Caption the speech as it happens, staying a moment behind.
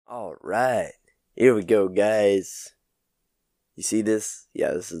All right, here we go, guys. You see this?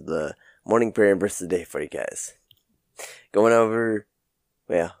 Yeah, this is the morning prayer and verse of the day for you guys. Going over,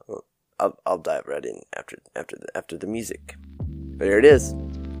 well, I'll dive right in after the music. But here it is.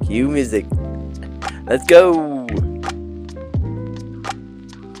 Cue music. Let's go.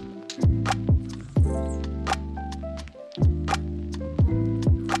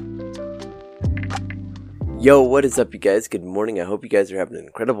 Yo, what is up, you guys? Good morning. I hope you guys are having an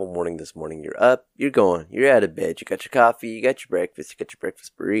incredible morning this morning. You're up, you're going, you're out of bed, you got your coffee, you got your breakfast,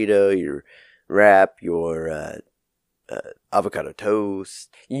 burrito, your wrap, your avocado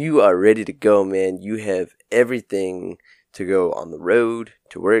toast. You are ready to go, man. You have everything to go on the road,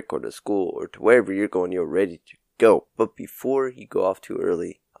 to work, or to school, or to wherever you're going. You're ready to go. But before you go off too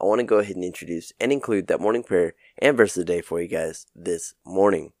early, I want to go ahead and introduce and include that morning prayer and verse of the day for you guys this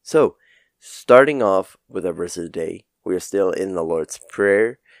morning. So, starting off with our verse of the day, we are still in the Lord's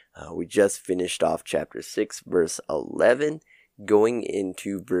Prayer. We just finished off chapter 6, verse 11, going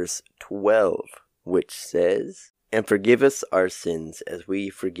into verse 12, which says, "And forgive us our sins as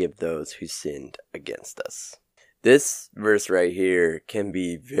we forgive those who sinned against us." This verse right here can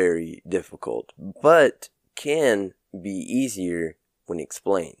be very difficult, but can be easier when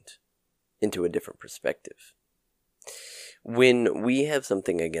explained into a different perspective. When we have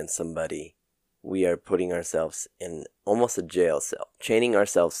something against somebody, we are putting ourselves in almost a jail cell, chaining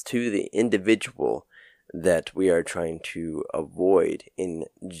ourselves to the individual that we are trying to avoid in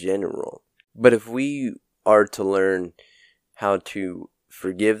general. But if we are to learn how to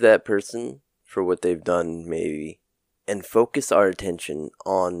forgive that person for what they've done, maybe, and focus our attention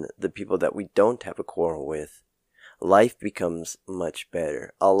on the people that we don't have a quarrel with, life becomes much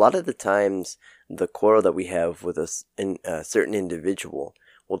better. A lot of the times, the quarrel that we have with a certain individual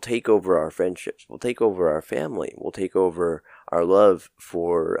will take over our friendships, will take over our family, will take over our love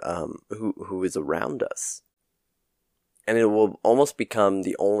for who is around us. And it will almost become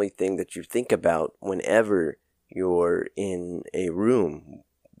the only thing that you think about whenever you're in a room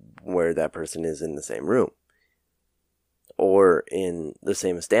where that person is in the same room, or in the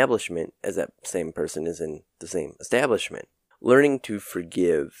same establishment as that same person is in the same establishment. Learning to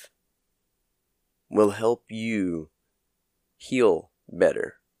forgive will help you heal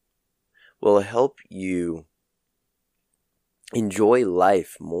better, will help you enjoy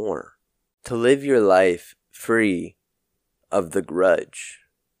life more, to live your life free of the grudge,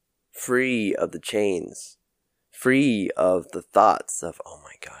 free of the chains, free of the thoughts of, oh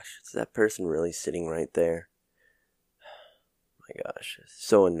my gosh, is that person really sitting right there? My gosh, it's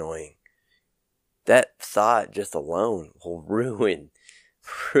so annoying. That thought just alone will ruin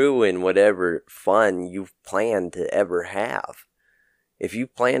whatever fun you've planned to ever have. If you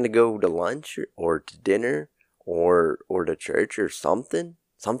plan to go to lunch or to dinner or to church or something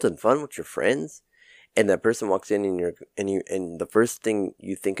fun with your friends, and that person walks in and the first thing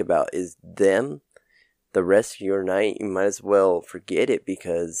you think about is them, the rest of your night you might as well forget it,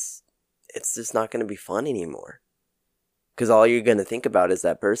 because it's just not going to be fun anymore. Because all you're going to think about is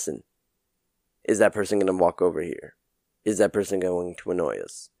that person. Is that person going to walk over here? Is that person going to annoy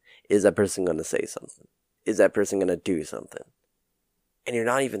us? Is that person going to say something? Is that person going to do something? And you're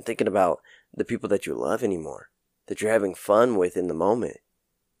not even thinking about the people that you love anymore, that you're having fun with in the moment.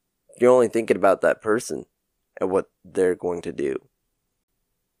 You're only thinking about that person and what they're going to do.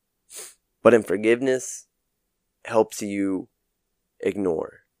 But in forgiveness, helps you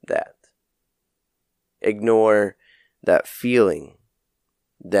ignore that. Ignore that feeling,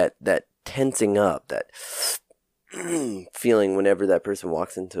 that tensing up, that feeling whenever that person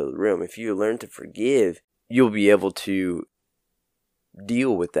walks into the room. If you learn to forgive, you'll be able to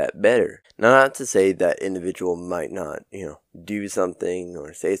deal with that better. Now, not to say that individual might not, do something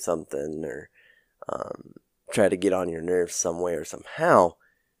or say something or try to get on your nerves some way or somehow,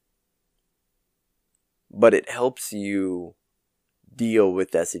 but it helps you deal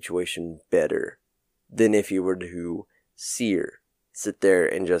with that situation better than if you were to sit there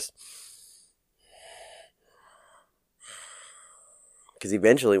and just, because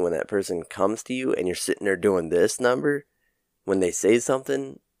eventually when that person comes to you and you're sitting there doing this number, when they say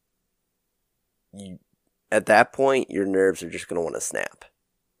something, at that point, your nerves are just going to want to snap.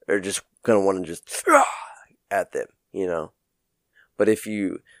 Or just going to want to just at them, But if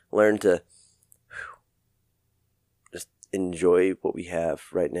you learn to just enjoy what we have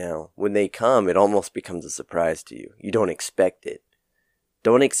right now, when they come, it almost becomes a surprise to you. You don't expect it.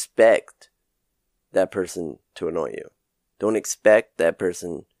 Don't expect that person to annoy you. Don't expect that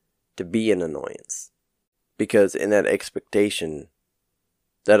person to be an annoyance. Because in that expectation,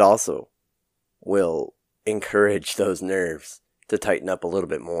 that also will encourage those nerves to tighten up a little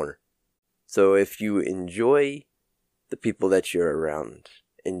bit more. So if you enjoy the people that you're around,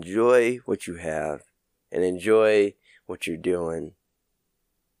 enjoy what you have, and enjoy what you're doing,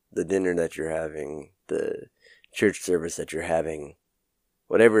 the dinner that you're having, the church service that you're having,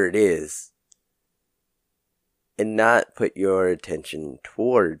 whatever it is, and not put your attention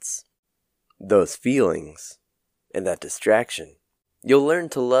towards those feelings and that distraction, you'll learn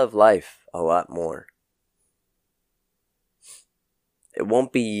to love life a lot more. It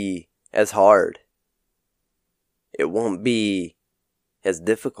won't be as hard. It won't be as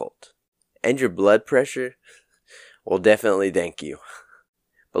difficult. And your blood pressure will definitely thank you.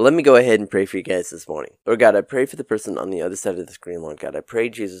 But let me go ahead and pray for you guys this morning. Lord God, I pray for the person on the other side of the screen, Lord God. I pray,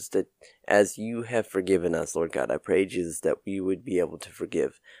 Jesus, that as you have forgiven us, Lord God, I pray, Jesus, that we would be able to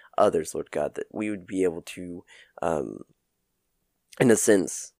forgive others, Lord God, that we would be able to, in a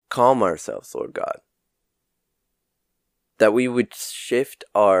sense, calm ourselves, Lord God. That we would shift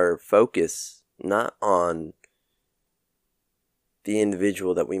our focus not on the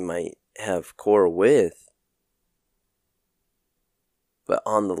individual that we might have quarrel with, but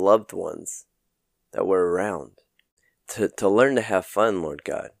on the loved ones that we're around. To learn to have fun, Lord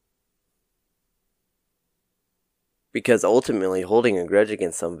God. Because ultimately, holding a grudge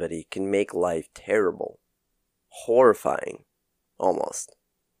against somebody can make life terrible, horrifying, almost.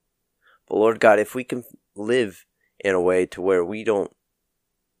 But Lord God, if we can live in a way to where we don't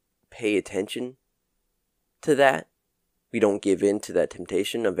pay attention to that, we don't give in to that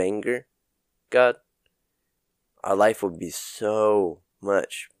temptation of anger, God, our life would be so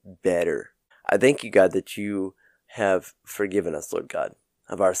much better. I thank you, God, that you have forgiven us, Lord God,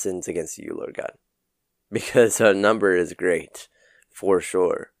 of our sins against you, Lord God. Because our number is great, for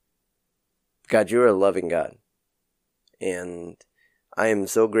sure. God, you are a loving God. And I am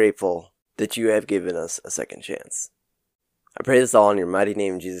so grateful that you have given us a second chance. I pray this all in your mighty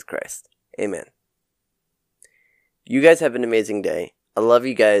name, Jesus Christ. Amen. You guys have an amazing day. I love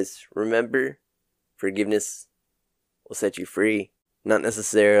you guys. Remember, forgiveness will set you free. Not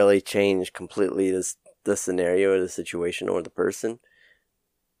necessarily change completely the scenario or the situation or the person.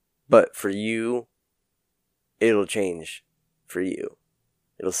 But for you, it'll change for you.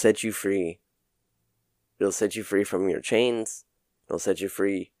 It'll set you free. It'll set you free from your chains. It'll set you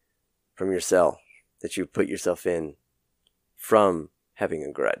free from your cell that you put yourself in from having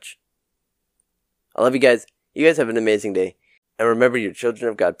a grudge. I love you guys. You guys have an amazing day. And remember, you're children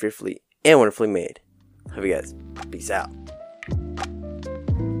of God, fearfully and wonderfully made. Love you guys. Peace out.